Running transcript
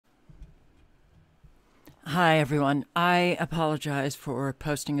Hi, everyone. I apologize for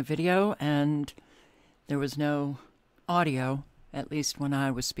posting a video and there was no audio, at least when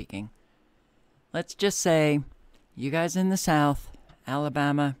I was speaking. Let's just say, you guys in the South,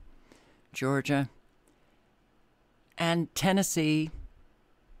 Alabama, Georgia, and Tennessee,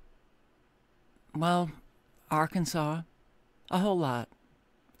 well, Arkansas, a whole lot.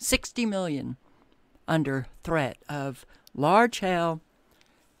 60 million under threat of large hail,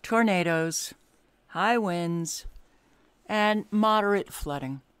 tornadoes, high winds, and moderate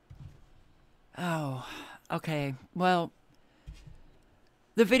flooding. Oh, okay. Well,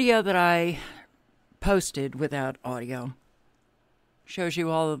 the video that I posted without audio shows you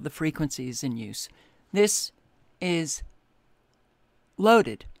all of the frequencies in use. This is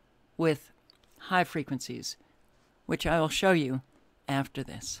loaded with high frequencies, which I will show you after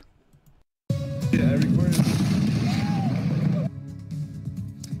this. Yeah, I recorded.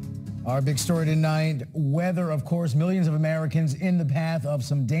 Our big story tonight, weather, of course, millions of Americans in the path of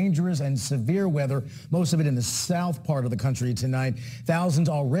some dangerous and severe weather, most of it in the south part of the country tonight. Thousands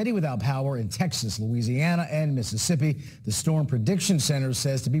already without power in Texas, Louisiana, and Mississippi. The Storm Prediction Center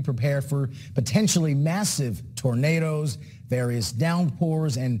says to be prepared for potentially massive tornadoes, various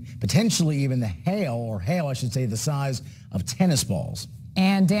downpours, and potentially even the hail, I should say, the size of tennis balls.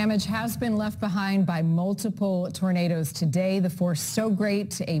 And damage has been left behind by multiple tornadoes today. The force so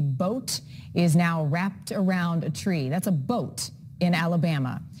great, a boat is now wrapped around a tree. That's a boat in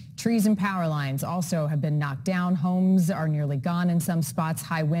Alabama. Trees and power lines also have been knocked down. Homes are nearly gone in some spots.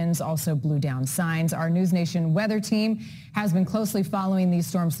 High winds also blew down signs. Our News Nation weather team has been closely following these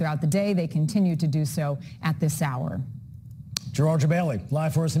storms throughout the day. They continue to do so at this hour. Gerard Bailey,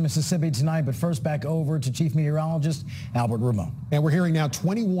 live for us in Mississippi tonight, but first back over to Chief Meteorologist Albert Ramon. And we're hearing now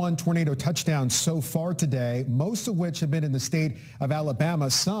 21 tornado touchdowns so far today, most of which have been in the state of Alabama,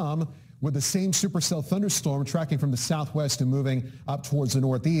 some with the same supercell thunderstorm tracking from the southwest and moving up towards the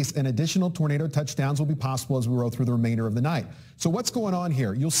northeast. And additional tornado touchdowns will be possible as we roll through the remainder of the night. So what's going on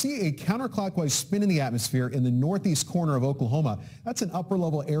here? You'll see a counterclockwise spin in the atmosphere in the northeast corner of Oklahoma. That's an upper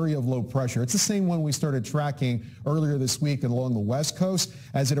level area of low pressure. It's the same one we started tracking earlier this week and along the west coast.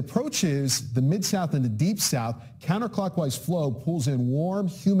 As it approaches the mid-south and the deep south, counterclockwise flow pulls in warm,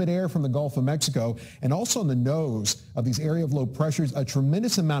 humid air from the Gulf of Mexico, and also on the nose of these area of low pressures, a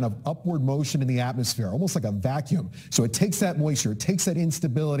tremendous amount of upward motion in the atmosphere, almost like a vacuum. So it takes that moisture, it takes that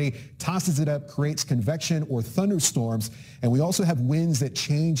instability, tosses it up, creates convection or thunderstorms. And we also have winds that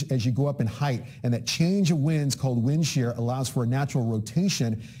change as you go up in height. And that change of winds, called wind shear, allows for a natural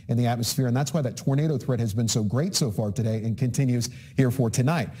rotation in the atmosphere. And that's why that tornado threat has been so great so far today and continues here for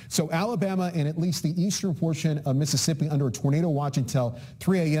tonight. So Alabama and at least the eastern portion of Mississippi under a tornado watch until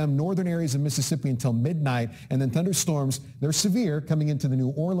 3 a.m., northern areas of Mississippi until midnight, and then thunderstorms, they're severe, coming into the New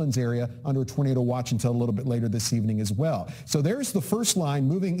Orleans area under a tornado watch until a little bit later this evening as well. So there's the first line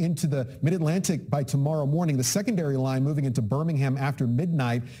moving into the mid-Atlantic by tomorrow morning, the secondary line moving into Birmingham after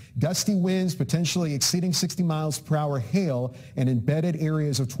midnight, gusty winds potentially exceeding 60 miles per hour, hail, and embedded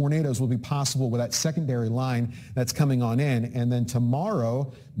areas of tornadoes will be possible with that secondary line that's coming on in. And then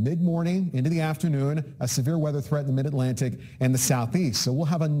tomorrow, mid-morning into the afternoon, a severe weather threat in the mid-Atlantic and the southeast. So we'll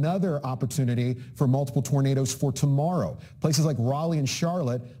have another opportunity for multiple tornadoes for tomorrow. Places like Raleigh and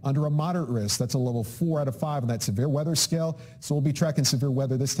Charlotte under a moderate risk. That's a level 4 out of 5 on that severe weather scale. So we'll be tracking severe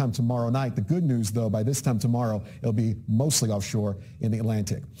weather this time tomorrow night. The good news, though, by this time tomorrow, it'll be mostly offshore in the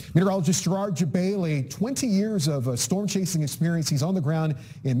Atlantic. Meteorologist Gerard Bailey, 20 years of storm chasing experience. He's on the ground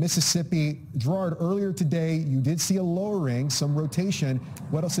in Mississippi. Gerard, earlier today, you did see a lowering, some rotation.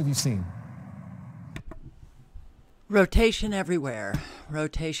 What else have you seen? Rotation everywhere.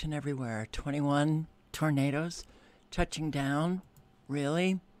 Rotation everywhere. 21 tornadoes touching down.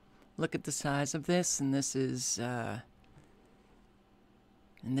 Really? Look at the size of this, and this is in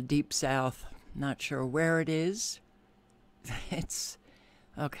the deep south. Not sure where it is. It's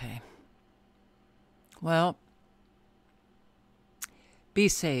okay. Well, be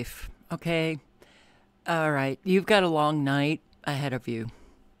safe, okay? All right, you've got a long night ahead of you.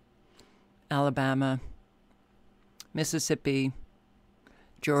 Alabama, Mississippi,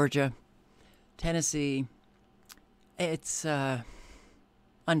 Georgia, Tennessee. It's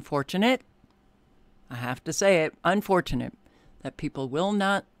unfortunate, I have to say it, unfortunate that people will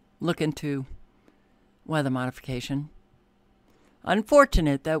not look into weather modification.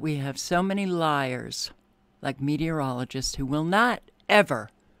 Unfortunate that we have so many liars like meteorologists who will not ever,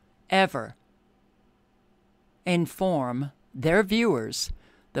 ever inform their viewers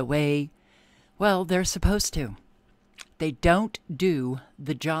the way, well, they're supposed to. They don't do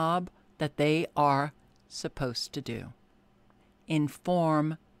the job that they are supposed to do.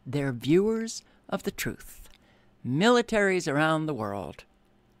 Inform their viewers of the truth. militaries around the world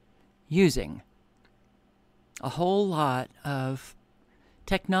using a whole lot of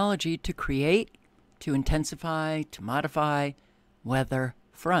technology to create, to intensify, to modify weather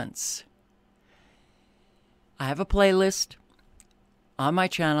fronts. I have a playlist on my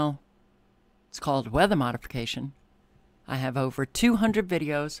channel. It's called Weather Modification. I have over 200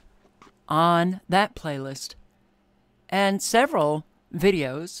 videos on that playlist, and several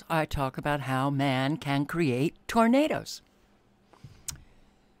videos I talk about how man can create tornadoes.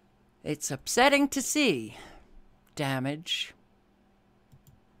 It's upsetting to see damage.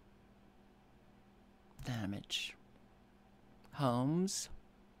 Homes.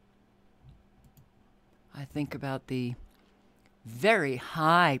 I think about the very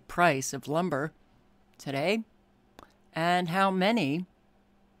high price of lumber today and how many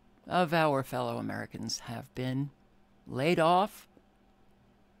of our fellow Americans have been laid off.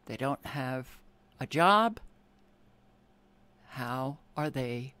 They don't have a job. How are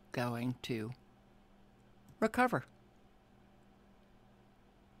they going to recover?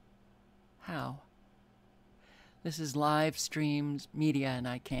 How? This is live streamed media, and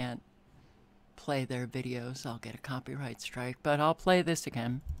I can't play their videos. I'll get a copyright strike, but I'll play this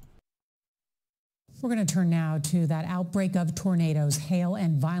again. We're going to turn now to that outbreak of tornadoes, hail,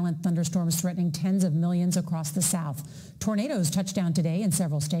 and violent thunderstorms threatening tens of millions across the South. Tornadoes touched down today in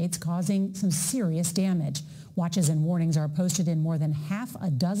several states, causing some serious damage. Watches and warnings are posted in more than half a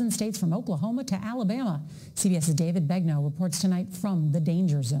dozen states from Oklahoma to Alabama. CBS's David Begnaud reports tonight from the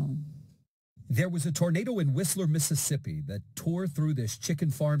danger zone. There was a tornado in Whistler, Mississippi that tore through this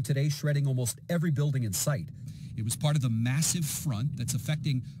chicken farm today, shredding almost every building in sight. It was part of the massive front that's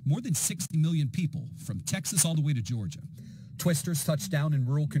affecting more than 60 million people from Texas all the way to Georgia. Twisters touched down in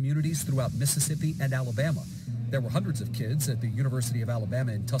rural communities throughout Mississippi and Alabama. There were hundreds of kids at the University of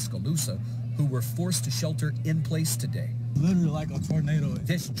Alabama in Tuscaloosa who were forced to shelter in place today. Literally like a tornado.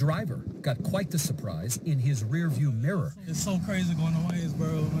 This driver got quite the surprise in his rearview mirror. It's so crazy going on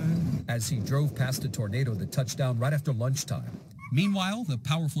Waynesboro, man. As he drove past a tornado that touched down right after lunchtime. Meanwhile, the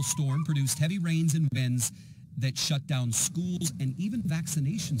powerful storm produced heavy rains and winds that shut down schools and even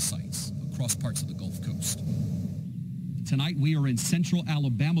vaccination sites across parts of the Gulf Coast. Tonight, we are in central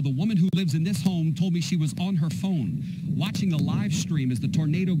Alabama. The woman who lives in this home told me she was on her phone watching the live stream as the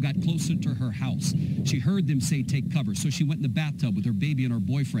tornado got closer to her house. She heard them say take cover, so she went in the bathtub with her baby and her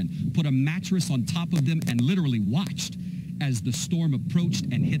boyfriend, put a mattress on top of them, and literally watched as the storm approached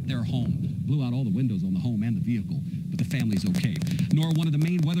and hit their home. Blew out all the windows on the home and the vehicle, but the family's okay. Nora, one of the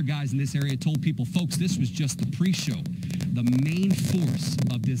main weather guys in this area, told people, folks, this was just the pre-show. The main force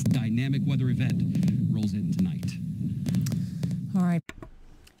of this dynamic weather event rolls in tonight. All right.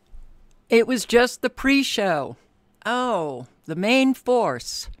 It was just the pre-show. Oh, the main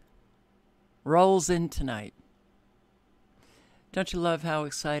force rolls in tonight. Don't you love how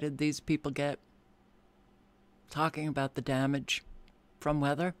excited these people get talking about the damage from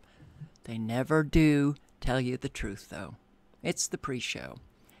weather? They never do tell you the truth, though. It's the pre-show.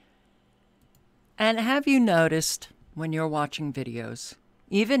 And have you noticed when you're watching videos,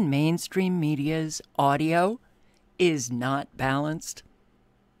 even mainstream media's audio is not balanced?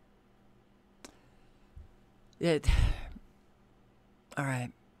 All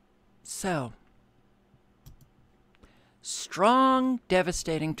right. So, strong,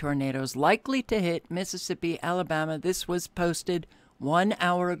 devastating tornadoes likely to hit Mississippi, Alabama. This was posted 1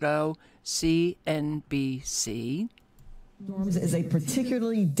 hour ago, CNBC. Storms is a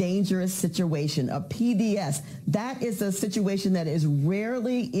particularly dangerous situation, a PDS. That is a situation that is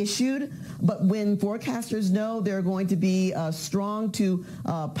rarely issued, but when forecasters know there are going to be strong to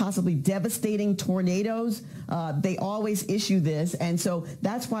possibly devastating tornadoes, they always issue this. And so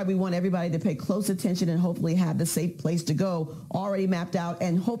that's why we want everybody to pay close attention and hopefully have the safe place to go already mapped out,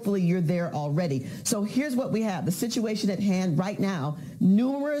 and hopefully you're there already. So here's what we have. The situation at hand right now,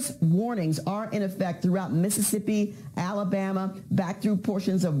 numerous warnings are in effect throughout Mississippi, Alabama, back through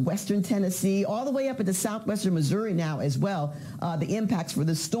portions of western Tennessee, all the way up into southwestern Missouri now as well, the impacts for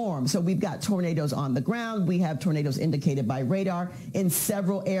the storm. So we've got tornadoes on the ground. We have tornadoes indicated by radar in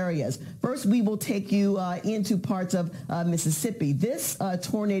several areas. First, we will take you into parts of Mississippi. This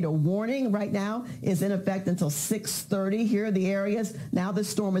tornado warning right now is in effect until 6:30. Here are the areas. Now the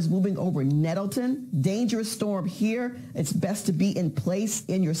storm is moving over Nettleton. Dangerous storm here. It's best to be in place,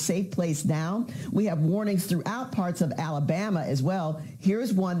 in your safe place now. We have warnings throughout parts of Alabama as well.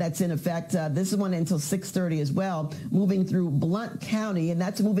 Here's one that's in effect. This is one until 6:30 as well, moving through Blount County, and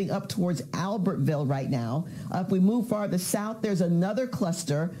that's moving up towards Albertville right now. If we move farther south, there's another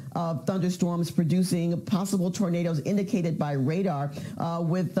cluster of thunderstorms producing possible possible tornadoes indicated by radar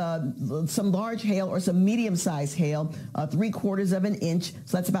with some large hail or some medium-sized hail, 3/4 of an inch.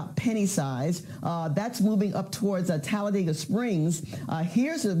 So that's about penny size. That's moving up towards Talladega Springs.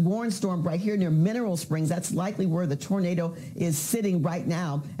 Here's a warning storm right here near Mineral Springs. That's likely where the tornado is sitting right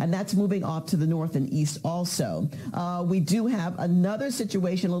now, and that's moving off to the north and east also. We do have another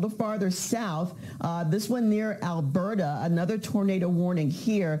situation a little farther south, this one near Alberta, another tornado warning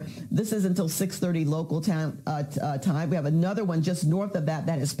here. This is until 6:30 local time. We have another one just north of that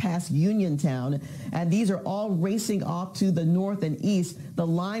has passed Uniontown, and these are all racing off to the north and east. The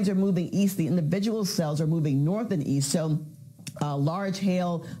lines are moving east. The individual cells are moving north and east. So large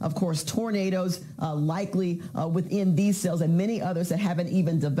hail, of course, tornadoes likely within these cells and many others that haven't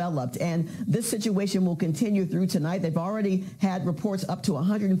even developed. And this situation will continue through tonight. They've already had reports up to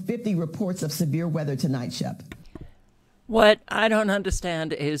 150 reports of severe weather tonight, Shep. What I don't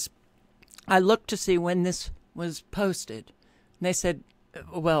understand is I looked to see when this was posted. And they said,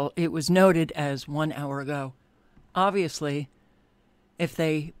 well, it was noted as 1 hour ago. Obviously, if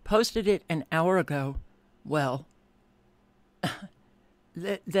they posted it an hour ago, well,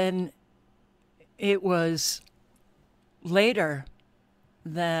 then it was later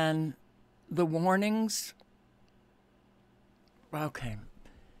than the warnings. Okay.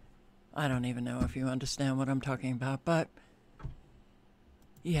 I don't even know if you understand what I'm talking about, but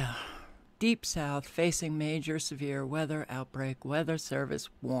yeah. Deep south facing major severe weather outbreak. Weather Service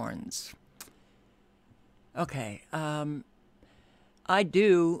warns. Okay. I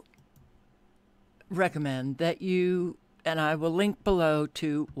do recommend that you, and I will link below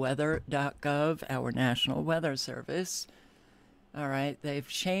to weather.gov, our National Weather Service. All right, they've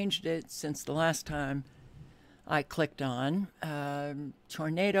changed it since the last time I clicked on.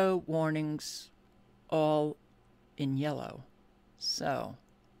 Tornado warnings all in yellow. So,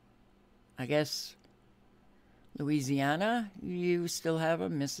 I guess Louisiana, you still have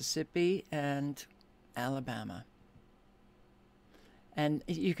them, Mississippi, and Alabama. And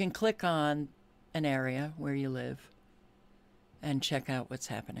you can click on an area where you live and check out what's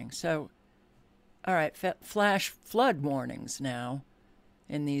happening. So, all right, flash flood warnings now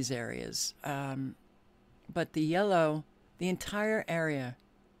in these areas. But the yellow, the entire area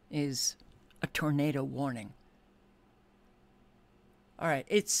is a tornado warning. All right,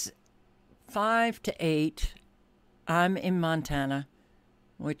 it's 5 to 8. I'm in Montana,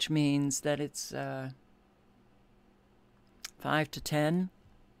 which means that it's 5 to 10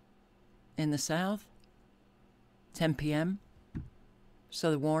 in the south, 10 p.m. So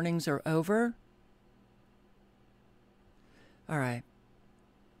the warnings are over. All right.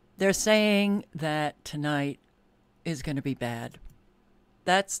 They're saying that tonight is going to be bad.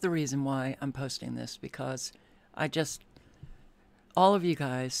 That's the reason why I'm posting this, because all of you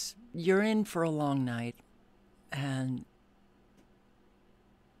guys, you're in for a long night, and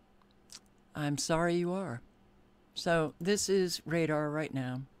I'm sorry you are. So this is radar right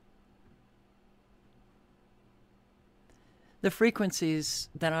now. The frequencies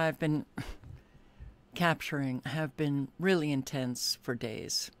that I've been capturing have been really intense for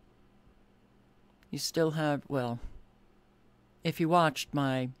days. You still have, well, if you watched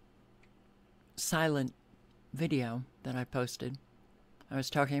my silent video that I posted, I was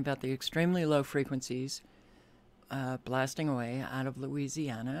talking about the extremely low frequencies blasting away out of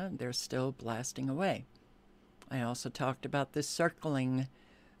Louisiana. They're still blasting away. I also talked about this circling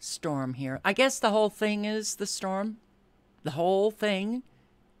storm here. I guess the whole thing is the storm. The whole thing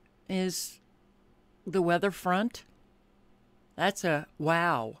is the weather front. That's a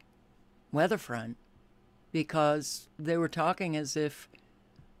wow weather front, because they were talking as if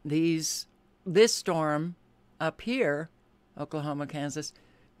this storm up here, Oklahoma, Kansas,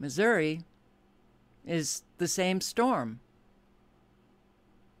 Missouri, is the same storm.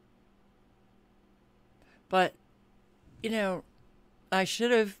 But, you know, I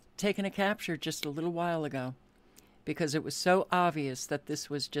should have taken a capture just a little while ago, because it was so obvious that this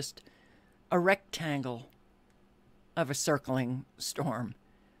was just a rectangle of a circling storm.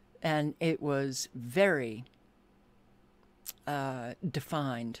 And it was very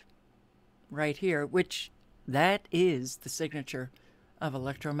defined right here, which that is the signature of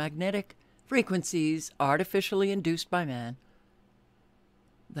electromagnetic frequencies artificially induced by man.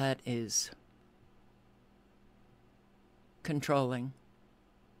 That is controlling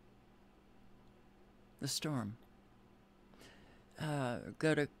the storm.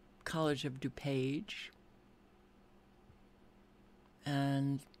 Go to College of DuPage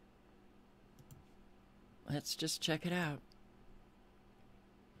and let's just check it out.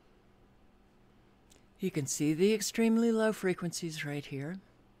 You can see the extremely low frequencies right here.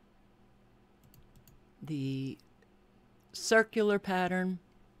 the circular pattern,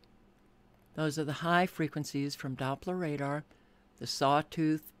 those are the high frequencies from Doppler radar, the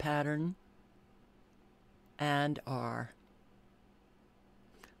sawtooth pattern, and our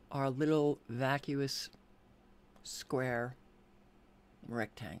little vacuous square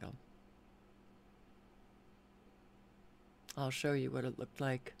rectangle. I'll show you what it looked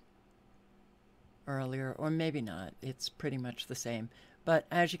like earlier, or maybe not. It's pretty much the same. But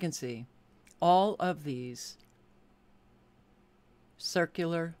as you can see, all of these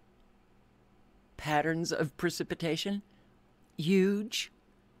circular patterns of precipitation, huge,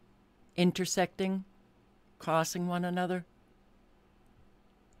 intersecting, crossing one another.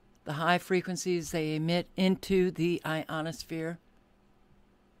 The high frequencies they emit into the ionosphere.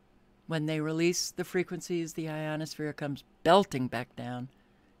 When they release the frequencies, the ionosphere comes belting back down,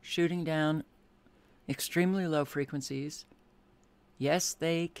 shooting down extremely low frequencies. Yes,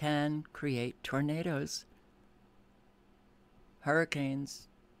 they can create tornadoes, hurricanes,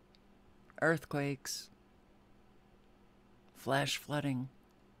 earthquakes, flash flooding.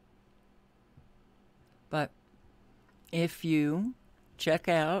 But if you check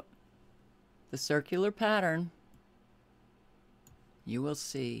out the circular pattern, you will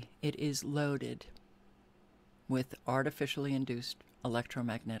see it is loaded with artificially induced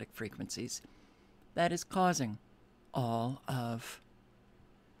electromagnetic frequencies that is causing all of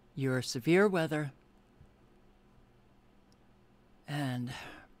your severe weather. And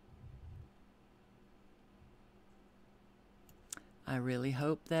I really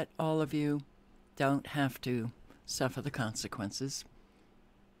hope that all of you don't have to suffer the consequences.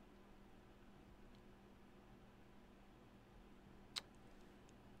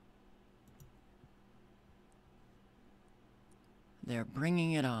 They're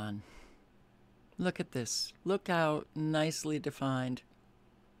bringing it on. Look at this. Look how nicely defined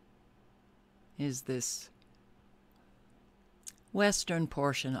is this western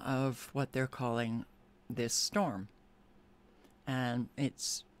portion of what they're calling this storm. And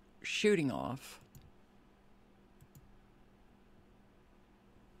it's shooting off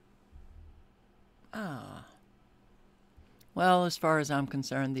well, as far as I'm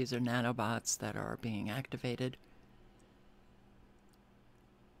concerned, these are nanobots that are being activated.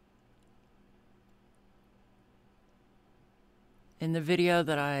 In the video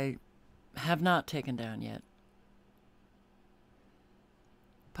that I have not taken down yet,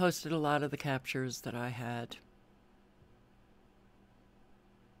 posted a lot of the captures that I had.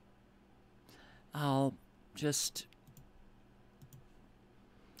 I'll just,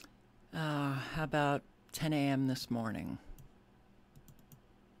 how about 10 a.m. this morning?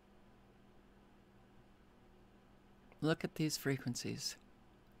 Look at these frequencies.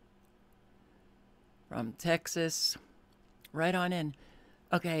 From Texas right on in.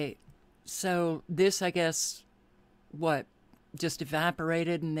 Okay, so this, I guess, what, just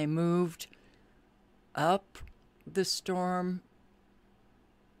evaporated and they moved up the storm.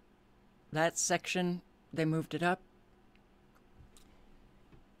 That section, they moved it up.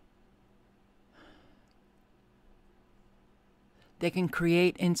 They can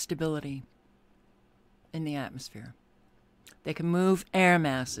create instability in the atmosphere. They can move air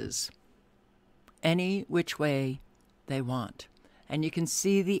masses any which way they want. And you can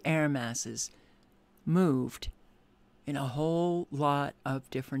see the air masses moved in a whole lot of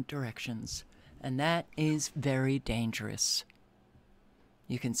different directions. And that is very dangerous.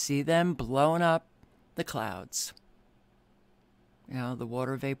 You can see them blowing up the clouds. You know, the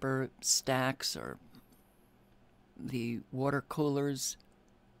water vapor stacks or the water coolers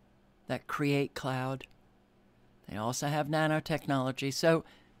that create cloud. They also have nanotechnology. So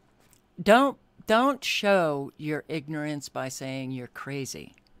don't show your ignorance by saying you're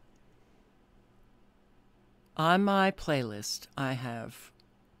crazy. On my playlist, I have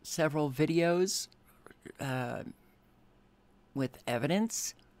several videos with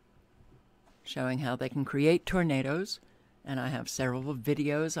evidence showing how they can create tornadoes, and I have several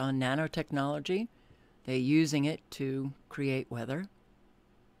videos on nanotechnology. They're using it to create weather.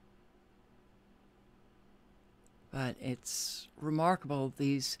 But it's remarkable,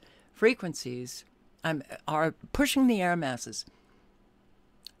 these frequencies are pushing the air masses.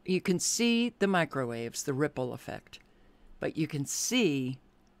 You can see the microwaves, the ripple effect, but you can see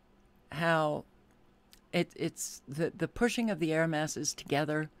how it's the pushing of the air masses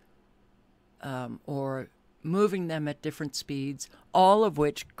together or moving them at different speeds, all of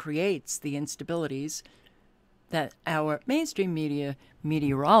which creates the instabilities that our mainstream media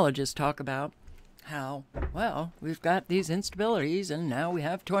meteorologists talk about. How, well, we've got these instabilities and now we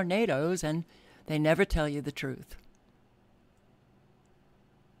have tornadoes, and they never tell you the truth.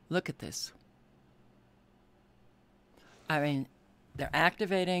 Look at this. I mean, they're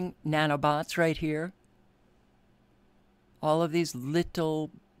activating nanobots right here. All of these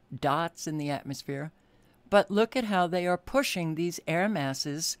little dots in the atmosphere. But look at how they are pushing these air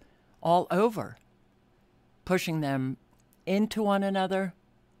masses all over. Pushing them into one another,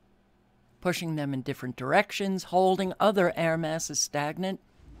 pushing them in different directions, holding other air masses stagnant.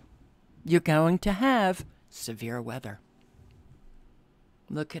 You're going to have severe weather.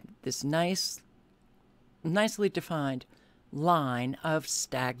 Look at this nicely defined line of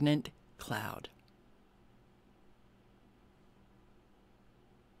stagnant cloud.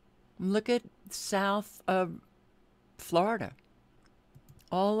 Look at south of Florida.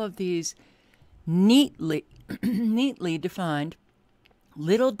 All of these neatly defined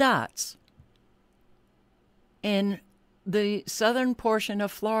little dots in the southern portion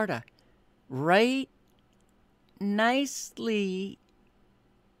of Florida, right nicely,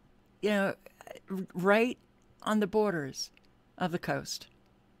 right on the borders of the coast.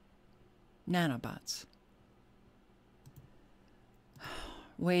 Nanobots.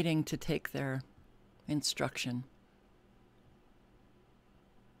 Waiting to take their instruction.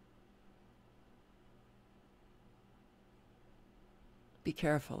 Be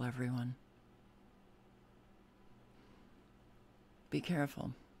careful, everyone. Be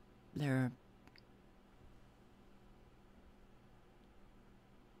careful.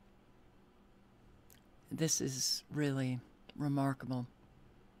 This is really remarkable.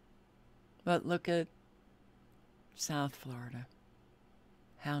 But look at South Florida.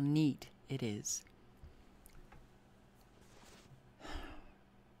 How neat it is.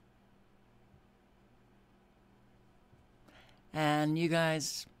 And you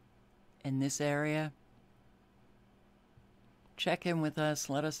guys in this area, check in with us.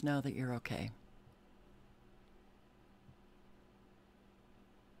 Let us know that you're okay.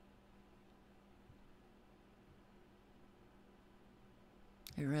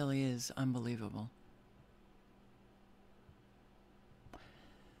 It really is unbelievable.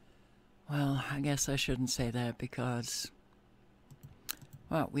 Well, I guess I shouldn't say that because,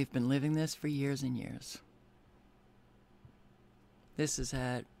 well, we've been living this for years and years. This is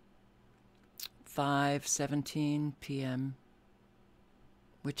at 5:17 p.m.,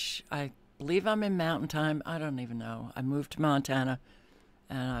 which I believe I'm in Mountain Time. I don't even know. I moved to Montana,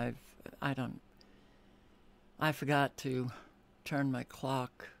 and I forgot to turn my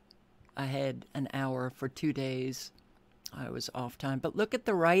clock ahead an hour for 2 days. I was off time. But look at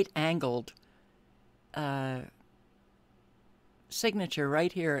the right-angled signature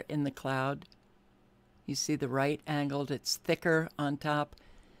right here in the cloud. You see the right-angled, it's thicker on top.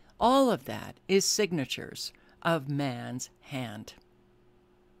 All of that is signatures of man's hand.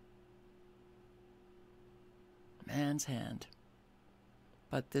 Man's hand.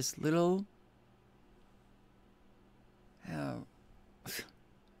 But this little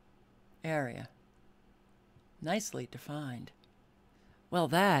area, nicely defined. Well,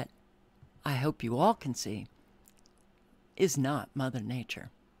 that, I hope you all can see, is not Mother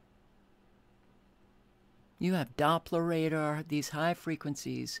Nature. You have Doppler radar, these high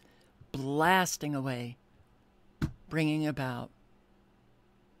frequencies blasting away, bringing about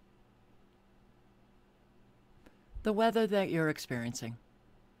the weather that you're experiencing.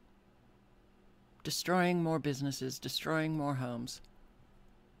 Destroying more businesses, destroying more homes.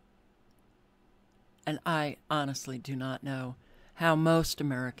 And I honestly do not know how most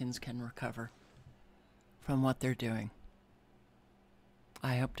Americans can recover from what they're doing.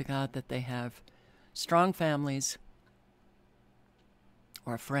 I hope to God that they have strong families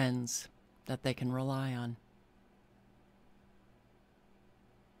or friends that they can rely on.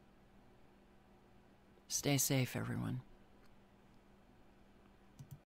 Stay safe, everyone.